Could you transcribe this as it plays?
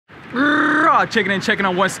checking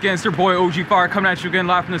on once again. It's your boy OG Fire coming at you again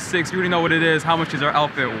live from the 6. You already know what it is. How much is our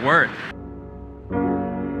outfit worth?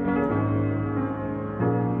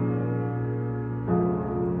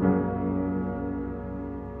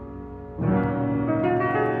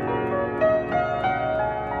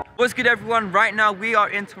 What's good, everyone? Right now we are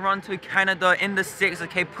in Toronto, Canada in the 6,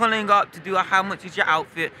 okay, pulling up to do a how much is your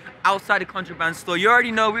outfit outside the contraband store. You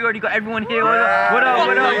already know, we already got everyone here. What up, what up,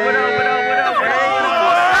 what up, what up, what up, what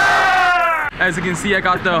up? As you can see, I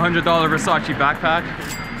got the $100 Versace backpack.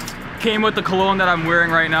 Came with the cologne that I'm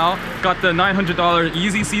wearing right now. Got the $900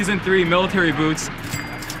 Yeezy Season 3 military boots.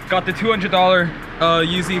 Got the $200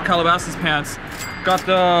 Yeezy Calabasas pants. Got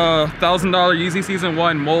the $1,000 Yeezy Season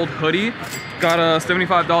 1 mold hoodie. Got a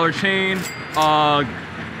 $75 chain,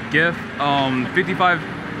 gift,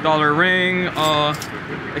 $55 ring,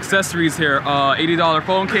 accessories here, $80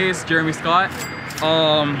 phone case, Jeremy Scott,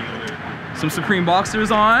 some Supreme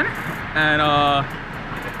boxers on, and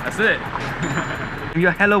that's it.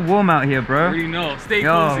 You're hella warm out here, bro. You already know, stay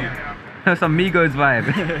cozy. That's Amigos vibe.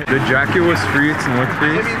 The jacket was free, it's North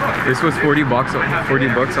Face. This was 40 bucks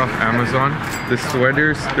off Amazon. The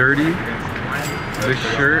sweater's 30. The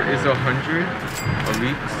shirt is 100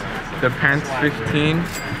 Elites. The pants 15.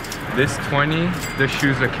 This 20. The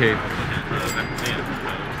shoes a cape.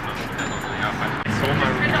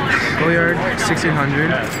 Goyard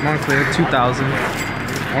 1600. Montclair 2000.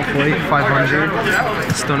 Off-white 500.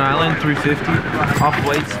 Stone Island 350.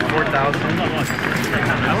 Off-whites 4,000.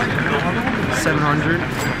 700.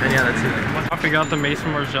 And yeah, that's it. We got the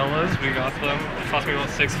Mason Margellas. We got them. It cost me about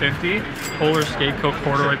 $650. Polar Skate Coat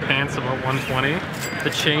corduroy pants about $120.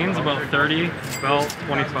 The chains about $30. Belt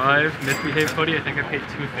 $25. Misbehave hoodie, I think I paid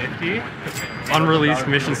 $250. Unreleased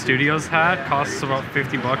Mission Studios hat costs about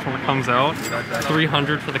 $50 when it comes out.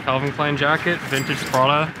 $300 for the Calvin Klein jacket. Vintage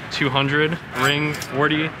Prada $200. Ring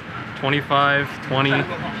 $40. 25, 20,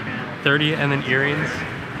 30, and then earrings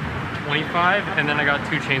 25, and then I got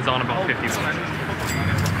 2 chains on about 50 bucks.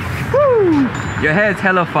 Woo! Your hair's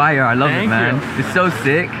hella fire. I love it, man. It's so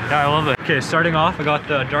sick. Yeah, I love it. Okay, starting off, I got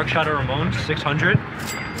the Dark Shadow Ramon 600.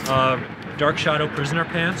 Dark Shadow Prisoner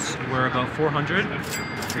pants were about 400.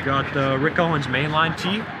 We got the Rick Owens mainline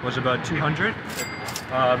tee was about 200.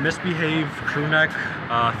 Misbehave crew neck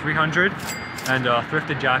 300, and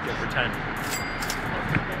thrifted jacket for 10.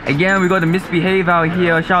 Again, we got the Misbehave out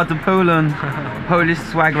here. Shout out to Poland. Polish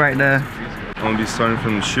swag right there. I'm gonna be starting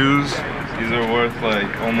from the shoes. These are worth like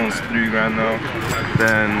almost $3 grand now.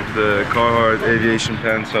 Then the Carhartt aviation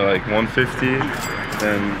pants are like $150.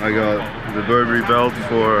 Then I got the Burberry belt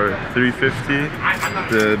for $350.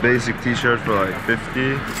 The basic t-shirt for like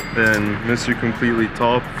 $50. Then Mr. Completely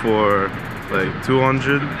top for like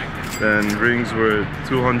 $200. Then rings were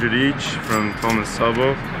 $200 each from Thomas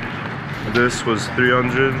Sabo. This was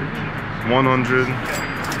 $300, $100,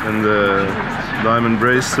 and the diamond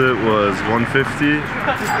bracelet was $150.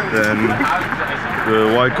 Then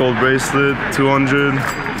the white gold bracelet $200.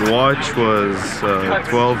 The watch was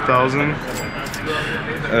 $12,000.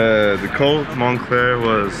 The coat Montclair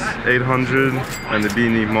was $800, and the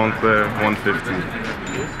beanie Montclair $150.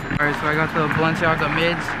 Alright, so I got the Balenciaga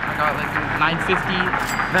mids. I got like $950.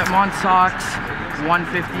 Vetmont socks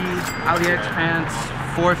 $150. AliEx pants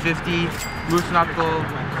 $450, Moose Knuckle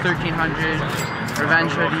 $1,300,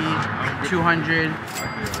 Revenge hoodie $200,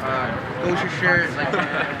 Gosha shirt like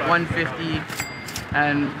 $150,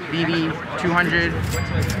 and beanie $200,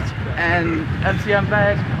 and MCM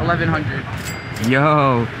bag $1,100.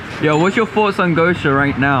 Yo, what's your thoughts on Gosha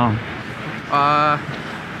right now?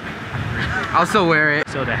 I'll still wear it.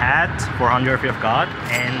 So the hat 400 if you've got,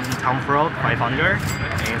 and Tom Ford 500,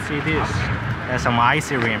 and see this. That's some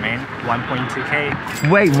I-Series, man. 1.2K.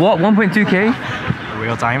 Wait, what? 1.2K?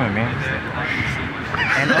 Real diamond, man.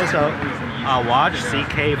 And also a watch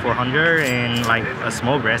CK 400 and like a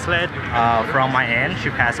small bracelet. From my aunt,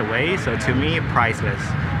 she passed away, so to me, priceless.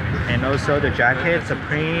 And also the jacket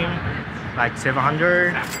Supreme, like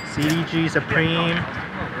 700. CDG Supreme,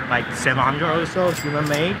 like 700 also, human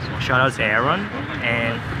made. Shout out to Aaron.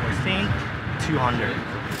 And I think 200.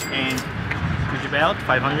 And Gucci belt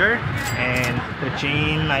 500, and the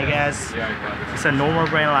chain, I guess it's a normal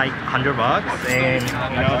brand like $100, and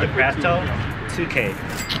you know the Presto 2K.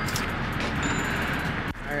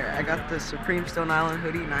 Alright, I got the Supreme Stone Island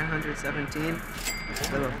hoodie 917,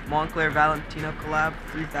 the Montclair Valentino collab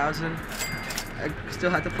 3000. I still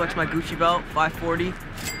had to flex my Gucci belt 540,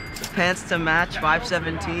 the pants to match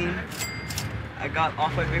 517. I got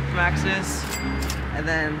off-white Vapor Maxes, and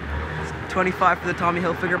then 25 for the Tommy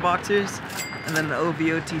Hilfiger boxers. And then the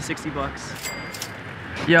OVOT 60 bucks.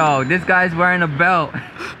 Yo, this guy's wearing a belt.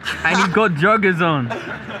 And he got joggers on.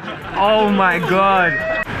 Oh my god.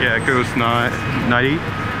 Yeah, it goes 90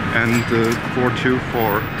 and 42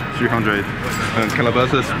 for 300. And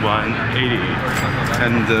Calabasas 180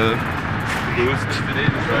 and Boost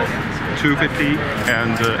 250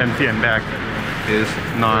 and MTN back is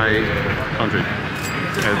 900.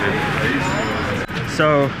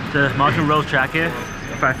 So the Mountain Rose jacket,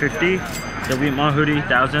 550. The LV hoodie,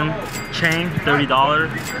 1,000. Chain,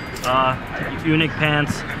 $30. Unique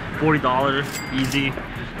pants, $40. Easy,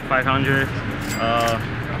 500.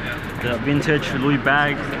 The vintage Louis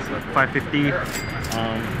bag, 550.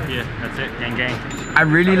 Yeah, that's it. Gang gang. I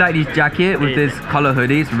really like this jacket with this color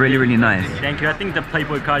hoodie. It's really nice. Thank you. I think the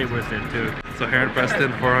Playboy Cardi was it too. So hair and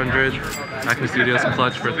Preston 400, Acme Studios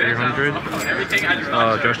clutch for 300,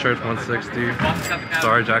 dress shirt 160,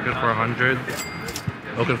 Star jacket for 100,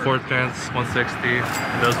 Oaken Ford pants 160.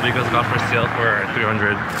 Those Vigos got for sale for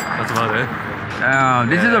 300. That's about it.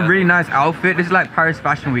 This is a really nice outfit. This is like Paris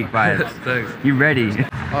Fashion Week vibes. Thanks. You ready?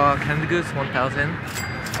 Canada Goose 1,000.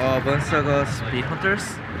 Balenciaga Speed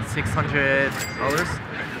Hunters $600.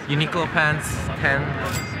 Uniqlo pants 10.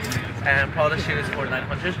 And Prada shoes for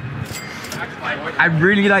 900. I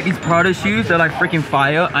really like these Prada shoes. They're like freaking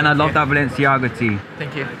fire, and I love that Balenciaga tee.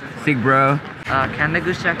 Thank you. Sick, bro. Canada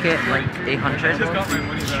Goose jacket like 800,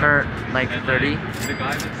 shirt like 30,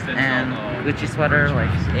 and Gucci sweater like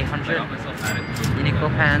 800, Uniqlo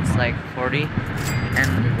pants like 40,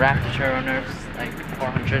 and Rapture runners like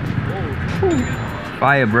 400.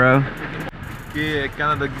 Fire, bro.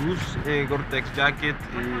 Canada Goose Gore-Tex jacket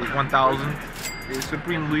 1,000.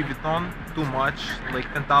 Supreme Louis Vuitton too much, like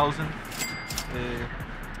 10,000.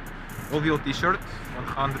 OVO t-shirt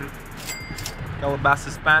 100.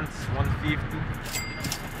 Calabasas pants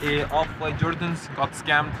 150. Off-white Jordans got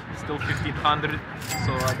scammed, still 1,500.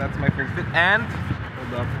 So that's my full fit. And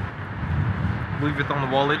hold up, Louis Vuitton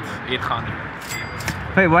wallet 800.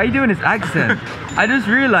 Wait, why are you doing this accent? I just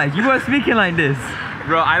realized you weren't speaking like this.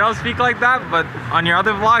 Bro, I don't speak like that, but on your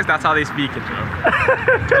other vlogs, that's how they speak it, bro.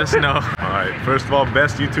 Just know. Alright, first of all,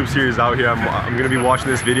 best YouTube series out here. I'm gonna be watching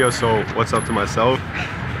this video, so what's up to myself?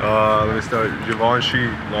 Let me start. Givenchy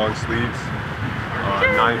long sleeves,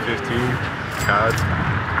 915 CAD.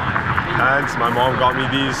 Pants, my mom got me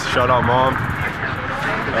these. Shout out mom.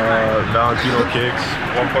 Valentino kicks,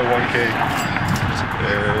 1.1K.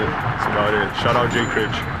 That's about it. Shout out J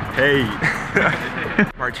Critch. Hey.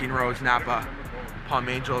 Martine Rose Napa. Palm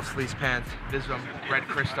Angels fleece pants, Visum, Red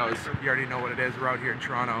Christos. You already know what it is. We're out here in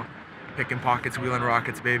Toronto, picking pockets, wheeling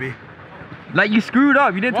rockets, baby. Like you screwed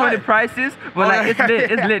up. You didn't tell me the prices, but like it's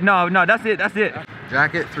lit. It's lit. No, that's it. That's it.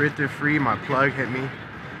 Jacket, thrifted free. My plug hit me.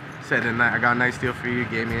 Said I got a nice deal for you.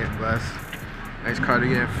 Gave me it. Bless. Nice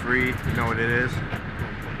cardigan, free. You know what it is.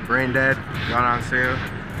 Brain Dead, got on sale.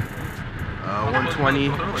 120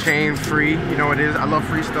 chain, free. You know what it is. I love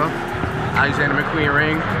free stuff. Alexander McQueen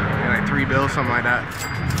ring. Like $3, something like that.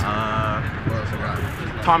 What else I got?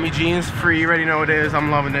 Tommy jeans, free. You already know what it is. I'm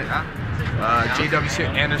loving it.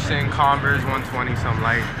 JW Anderson, Converse, 120, something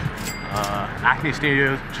like. Acne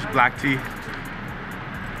Studios, just black tee.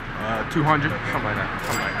 200, something like that.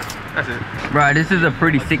 Something like that. That's it. Bro, this is a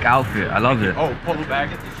pretty sick outfit. I love it. Oh, polo bag.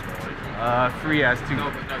 Free as too.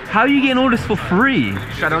 How are you getting all this for free?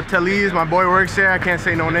 Shout out Telly's, my boy works there. I can't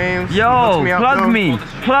say no names. Yo, plug me.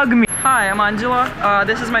 Hi, I'm Angela.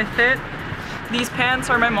 This is my fit. These pants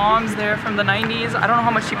are my mom's. They're from the 90s. I don't know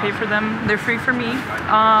how much she paid for them. They're free for me.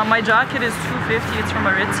 My jacket is $250. It's from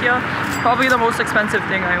Aritzia. Probably the most expensive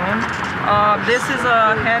thing I own. This is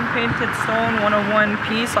a hand-painted stone 101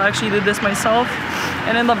 piece. I actually did this myself.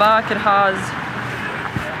 And in the back it has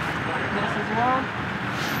this as well.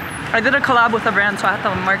 I did a collab with a brand, so I had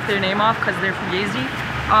to mark their name off because they're from Yeezy.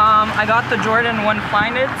 I got the Jordan 1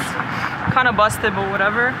 Flyknits. Kind of busted, but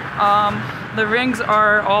whatever. The rings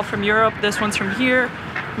are all from Europe. This one's from here.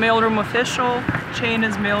 Mailroom official. Chain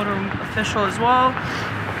is mailroom official as well.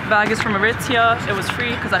 Bag is from Aritzia. It was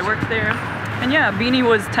free because I worked there. And yeah, beanie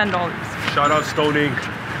was $10. Shout out Stoning.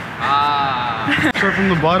 Start from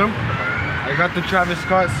the bottom. I got the Travis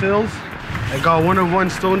Scott Sills. I got 101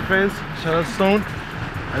 Stone pants. Shout out Stone.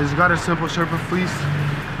 I just got a simple Sherpa fleece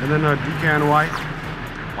and then a Decan white.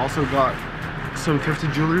 Also got some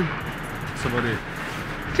thrifted jewelry. That's about it.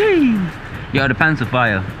 Yo, the pants are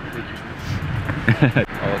fire.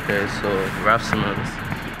 Okay, so Ralph Simmons,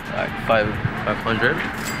 like 500.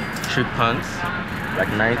 Shoot pants, like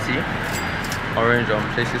 90. Orange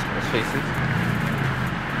faces, like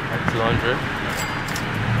 200.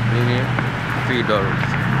 Mini, $3.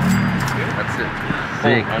 That's it.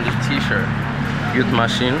 Sick. And this t-shirt, Youth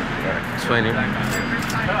Machine, like 20.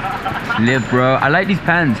 Live, bro. I like these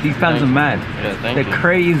pants. These pants are mad. Yeah, thank They're you.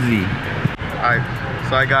 crazy. Alright,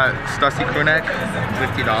 So I got Stussy crewneck,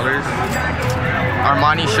 $50.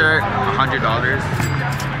 Armani shirt, $100.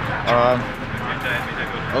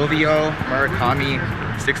 OVO Murakami,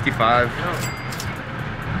 $65.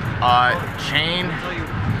 Chain,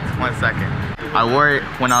 1 second. I wore it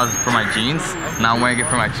when I was for my jeans. Now I'm wearing it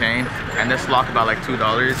for my chain. And this lock about like $2.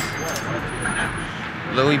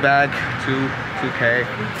 Louis bag, 2K.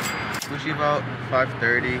 Gucci belt,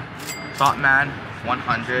 $530. Topman,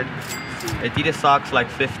 $100. Adidas socks like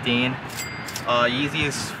 $15. Yeezy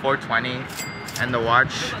is $420. And the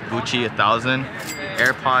watch, Gucci, $1,000.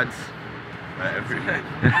 AirPods.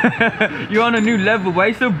 You're on a new level, why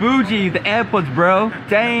you so bougie? The AirPods, bro.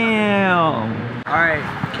 Damn. Alright,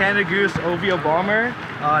 Canada Goose OVO Bomber,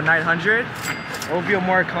 900. OVO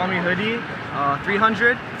Murakami Hoodie,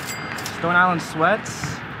 300. Stone Island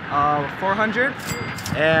Sweats, 400.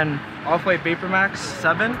 And Off-White Vapor Max,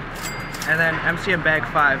 7. And then MCM Bag,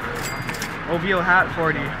 5. OVO Hat,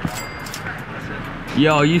 40.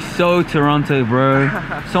 Yo, you so Toronto, bro.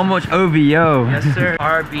 So much OVO. Yes, sir.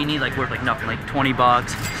 Our beanie like worth like nothing, like 20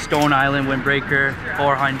 bucks. Stone Island windbreaker,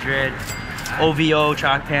 400. OVO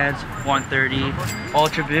track pants, 130.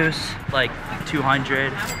 Ultra Boost, like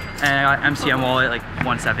 200. And I got MCM wallet, like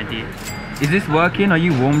 170. Is this working? Are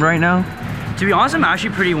you warm right now? To be honest, I'm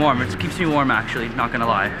actually pretty warm. It keeps me warm, actually, not gonna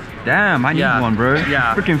lie. Damn, I need one, bro.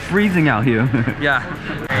 Yeah. Freaking freezing out here. Yeah.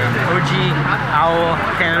 OG Owl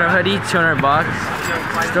Canada hoodie, 200 bucks.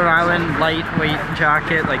 Stone Island lightweight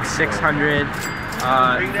jacket, like 600.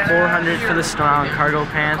 400 for the Stone Island cargo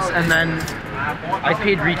pants. And then I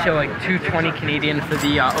paid retail like 220 Canadian for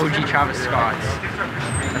the OG Travis Scotts.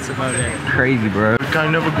 That's about it. Crazy, bro. You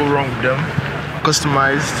can never go wrong with them.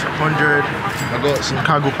 Customized, 100. I got some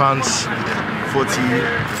cargo pants, 40.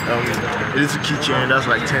 A little keychain, that's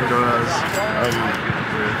like $10.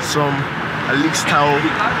 Some Elite style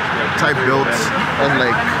type belts, that's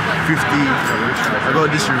like 50. I got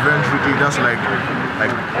this revenge hoodie, that's like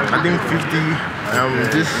I think 50.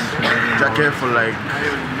 This jacket for like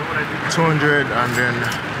 200, and then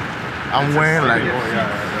I'm wearing like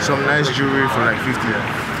some nice jewelry for like 50.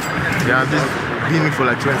 Yeah, this beanie for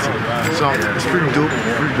like 20. So it's pretty dope,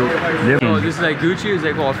 So this is like Gucci, is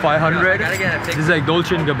like what, 500. This is like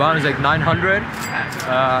Dolce & Gabbana, is like 900.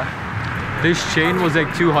 This chain was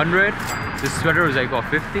like 200. This sweater was like what,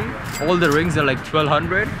 50. All the rings are like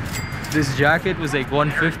 1200. This jacket was like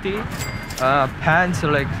 150. Pants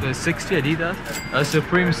are like 60 Adidas.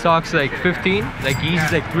 Supreme socks like 15. Like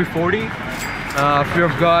Yeezy's like 340. Fear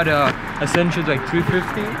of God Essentials like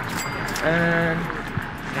 350. And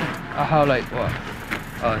I have like what?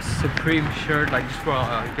 Supreme shirt, like just for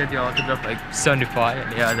get the autograph, like 75.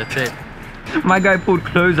 And yeah, that's it. My guy pulled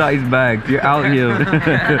clothes out his bag. You're out here.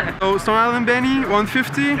 So Stone Island Benny,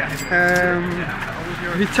 150.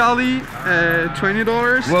 Vitali,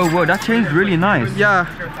 $20. Whoa, that chain's really nice. Yeah,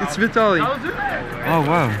 it's Vitali. Oh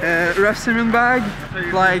wow. Restaurant bag,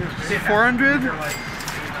 like 400.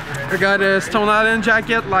 I got a Stone Island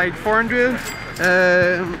jacket, like 400.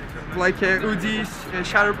 Like Udi's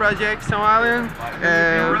Shadow Project Stone Island,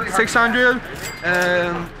 600.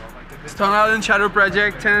 Stone Island Shadow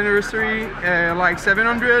Project 10th anniversary, like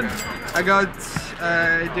 700. I got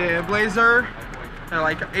the Blazer,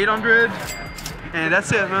 like 800. And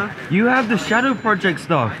that's it, man. You have the Shadow Project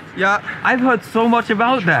stuff. Yeah. I've heard so much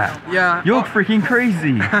about that. Yeah. You're freaking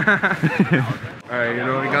crazy. Alright, you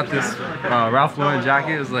know, we got this Ralph Lauren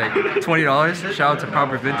jacket. It was like $20. Shout out to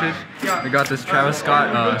Proper Vintage. We got this Travis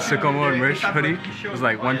Scott Sycamore and Rich hoodie. It was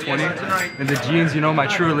like $120. And the jeans, you know, my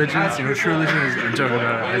True Religions. You know, True Religion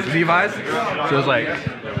is Levi's. So it was like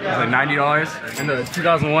 $90. And the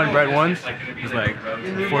 2001 Red ones was like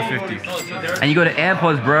 $450. And you go to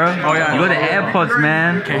AirPods, bro. Oh yeah. You go to AirPods,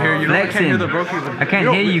 man. Can't hear you. Flexing. I can't hear the broken. I can't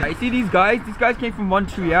hear you. I see these guys. These guys came from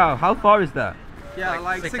Montreal. How far is that? Yeah,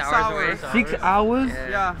 like 6 hours. 6 hours?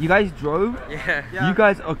 Yeah. You guys drove? Yeah. You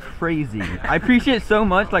guys are crazy. I appreciate it so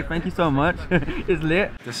much. Like, thank you so much. It's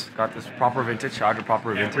lit. Got this Proper Vintage. Shout out to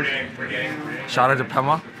Proper Vintage. Shout out to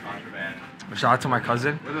Pema. Shout out to my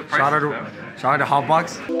cousin. Shout out to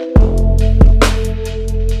Hotbox.